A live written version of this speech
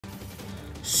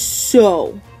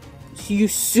So, you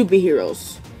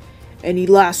superheroes, any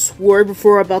last word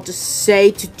before I'm about to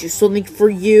say to do something for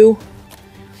you?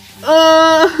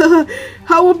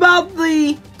 How about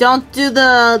the... Don't do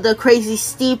the crazy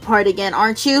Steve part again,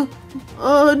 aren't you?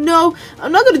 No,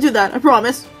 I'm not gonna do that, I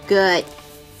promise. Good.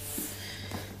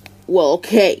 Well,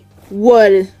 okay.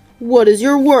 What is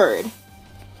your word?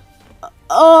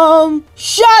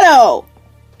 Shadow!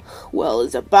 Well,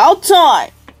 it's about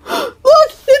time.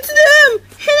 Look, it's them!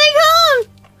 Here they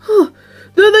come!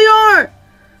 There they are!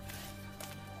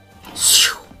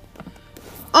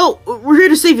 Oh, we're here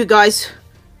to save you guys.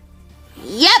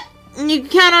 Yep, you can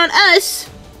count on us.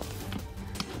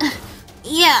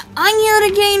 Yeah, I'm here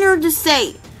to gain her to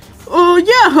save. Oh,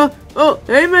 yeah. Oh,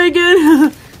 hey,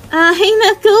 Megan. Hey,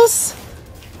 Knuckles.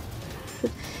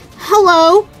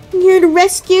 Hello, I'm here to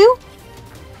rescue.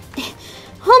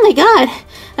 Oh my god,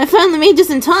 I finally made this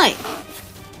in time.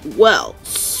 Well,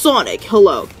 Sonic,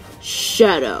 hello.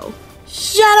 Shadow.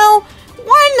 Shadow?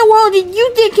 Why in the world did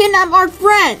you kidnap our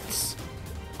friends?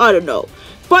 I don't know.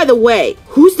 By the way,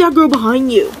 who's that girl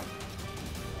behind you?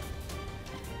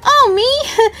 Oh,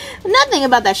 me? Nothing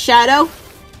about that, Shadow.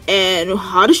 And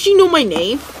how does she know my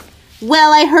name?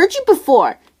 Well, I heard you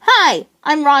before. Hi,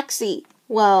 I'm Roxy.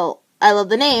 Well, I love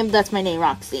the name. That's my name,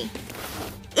 Roxy.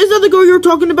 Is that the girl you're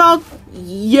talking about?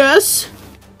 Yes.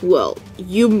 Well,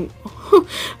 you...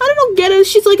 I don't get it.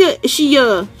 She's like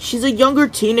she's a younger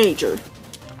teenager.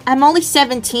 I'm only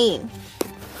 17.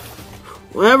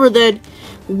 Whatever then.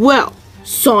 Well,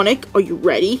 Sonic, are you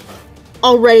ready?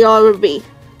 Already, I'll be.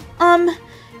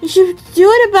 You should do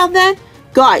it about that.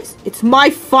 Guys, it's my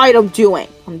fight I'm doing.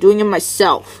 I'm doing it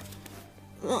myself.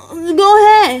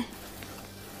 Go ahead.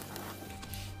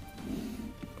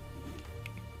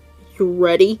 You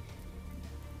ready?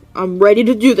 I'm ready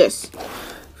to do this.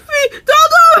 Don't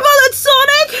worry about that,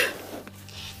 Sonic!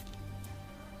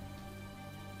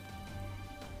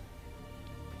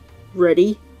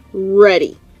 Ready?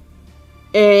 Ready.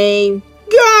 Aim.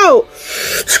 Go!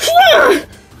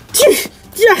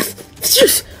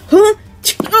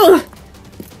 Huh?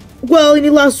 Well, any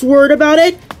last word about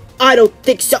it? I don't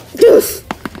think so.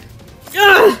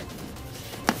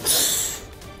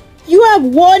 You have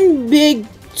one big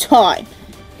time.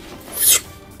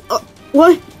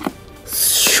 What?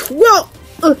 Well,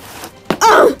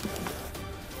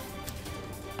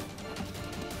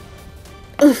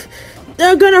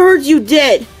 they're gonna hurt you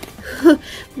dead.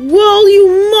 Well,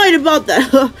 you might about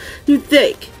that. You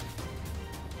think?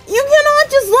 You cannot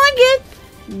just like it.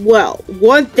 Well,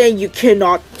 one thing you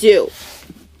cannot do.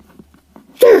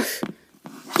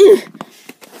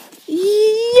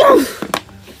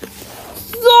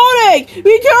 Sonic,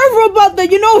 be careful about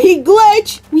that. You know he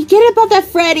glitched. We get it about that,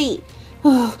 Freddy.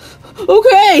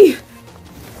 Okay.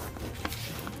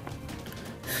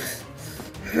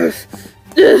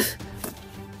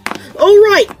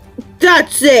 Alright,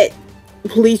 that's it.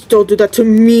 Please don't do that to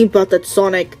me about that,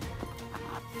 Sonic.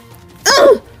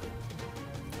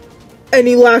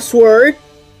 Any last word?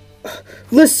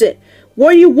 Listen,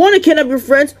 why do you want to kidnap your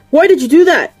friends? Why did you do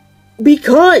that?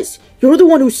 Because you're the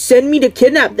one who sent me to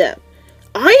kidnap them.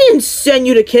 I didn't send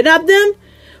you to kidnap them.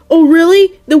 Oh,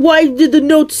 really? Then why did the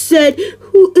note said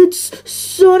who it's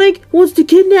Sonic wants to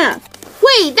kidnap?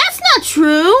 Wait, that's not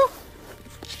true.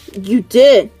 You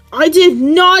did. I did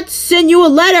not send you a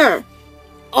letter.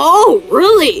 Oh,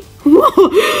 really?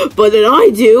 But then I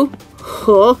do.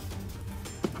 Huh?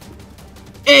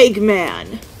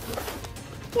 Eggman.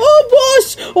 Oh,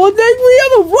 boss! I think we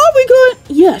have a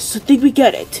Robin. Yes, I think we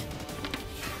get it.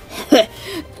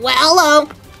 Well, hello.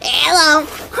 Hello.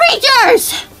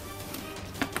 Creatures!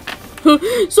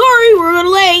 Sorry, we're a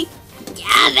little late.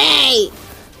 Yummy!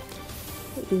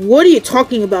 What are you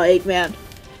talking about, Eggman?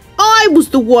 I was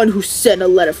the one who sent a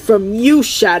letter from you,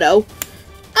 Shadow.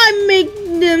 I make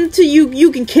them to you.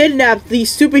 You can kidnap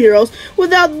these superheroes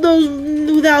without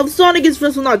Sonic and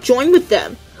friends will not join with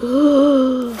them.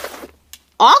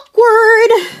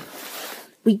 Awkward.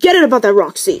 We get it about that,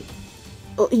 Roxy.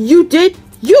 You did?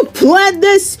 You planned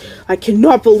this? I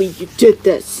cannot believe you did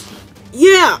this.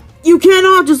 Yeah, you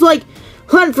cannot just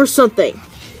hunt for something.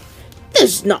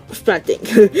 This is not respecting.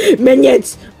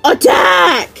 Minions,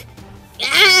 attack!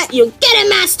 You get it,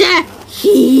 Master!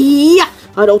 Yeah,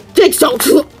 I don't think so.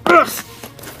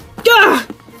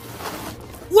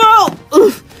 Whoa!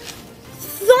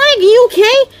 Sonic, are you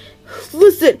okay?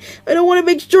 Listen, I don't want to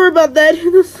make sure about that.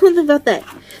 There's something about that.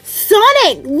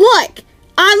 Sonic, look!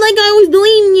 I'm like I always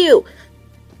believe in you.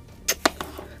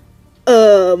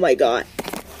 Oh my god.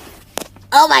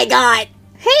 Oh my god.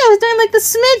 Hey, I was doing the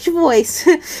Smidge voice.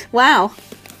 Wow.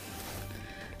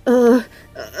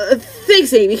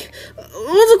 Thanks, Amy.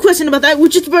 What's a question about that? We're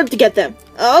just about to get them.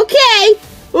 Okay.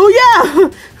 Oh, yeah.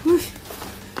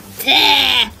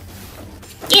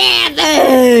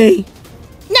 Gabby!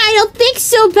 No, I don't think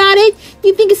so about it.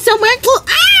 You think it's somewhere cool.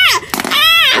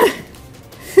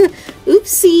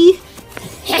 Oopsie.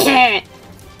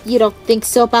 You don't think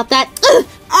so about that?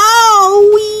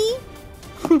 Owie!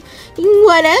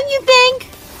 Whatever you think.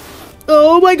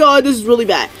 Oh my god, this is really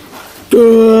bad.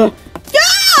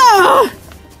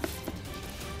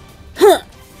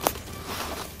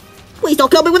 Please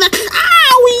don't kill me with that.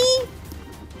 Owie!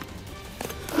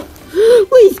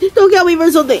 Please don't kill me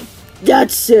for something.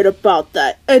 That's it about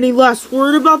that. Any last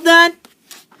word about that?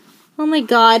 Oh my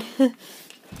god.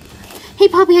 Hey,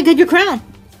 Poppy, I got your crown.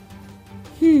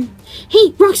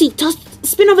 Hey, Roxy,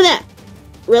 spin over that.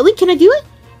 Really? Can I do it?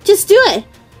 Just do it.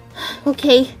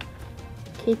 Okay.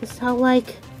 Okay, this is how,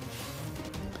 like...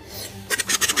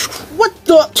 What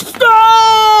the...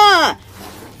 Ah!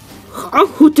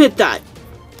 Who did that?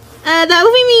 That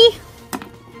would be me.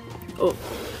 Oh.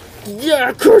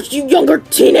 Yeah, curse you, younger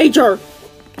teenager!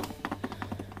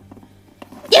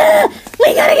 Yeah!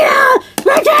 We gotta get out!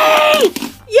 Retreat!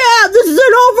 Yeah, this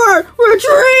isn't over!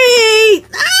 Retreat!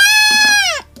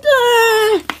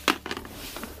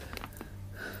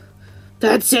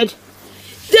 That's it.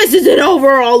 This isn't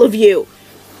over, all of you.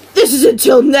 This is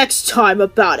until next time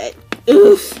about it.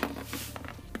 Oof.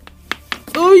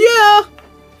 Oh, yeah.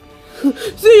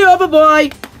 See ya,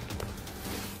 bye-bye.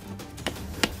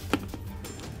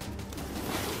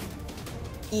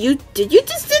 Did you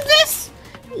just did this?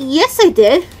 Yes, I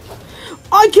did.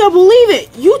 I can't believe it.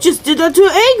 You just did that to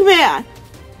Eggman.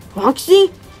 Roxy,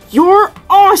 you're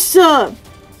awesome.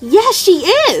 Yeah, she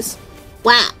is.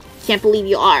 Wow, can't believe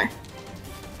you are.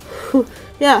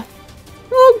 Yeah,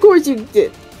 well, of course you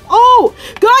did. Oh,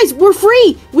 guys, we're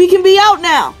free. We can be out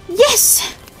now.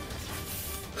 Yes.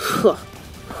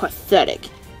 Pathetic.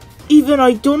 Even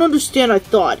I don't understand, I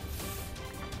thought.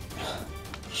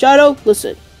 Shadow,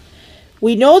 listen.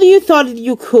 We know that you thought that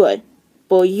you could,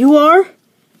 but you are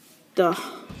the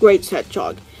great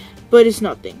hedgehog. But it's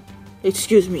nothing.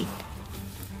 Excuse me.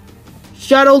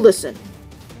 Shadow, listen.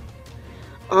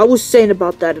 I was saying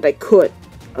about that I could.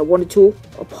 I wanted to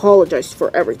apologize for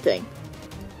everything.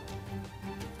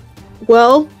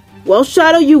 Well,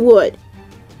 Shadow, you would.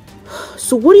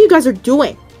 So what are you guys are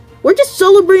doing? We're just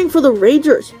celebrating for the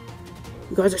Rangers.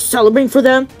 You guys are celebrating for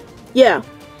them? Yeah.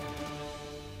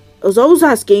 As I was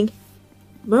asking,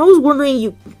 but I was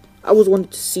wondering I was wanting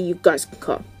to see you guys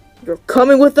come. You're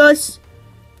coming with us?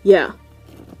 Yeah.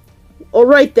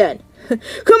 Alright then.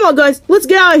 Come on guys, let's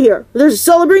get out of here. They're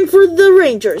celebrating for the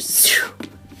Rangers.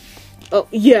 Oh,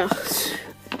 yeah.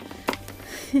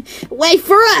 Wait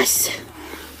for us.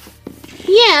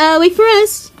 Yeah, wait for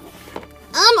us.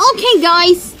 Okay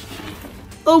guys.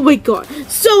 Oh my god.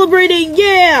 Celebrating,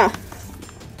 yeah.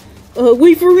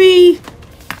 Wait for me.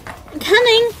 I'm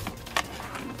coming.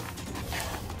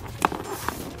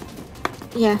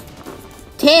 Yeah.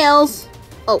 Tails.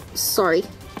 Oh, sorry.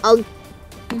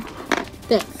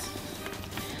 Thanks.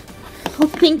 Oh,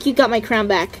 thank you. Got my crown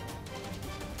back.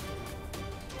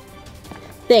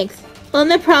 Thanks. Oh,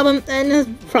 no problem. No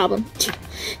problem.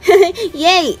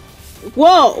 Yay.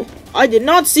 Whoa. I did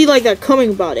not see like that coming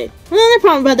about it. Well, no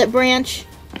problem about that branch.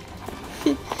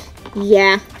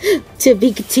 Yeah. To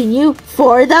be continued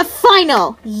for the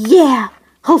final. Yeah.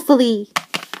 Hopefully.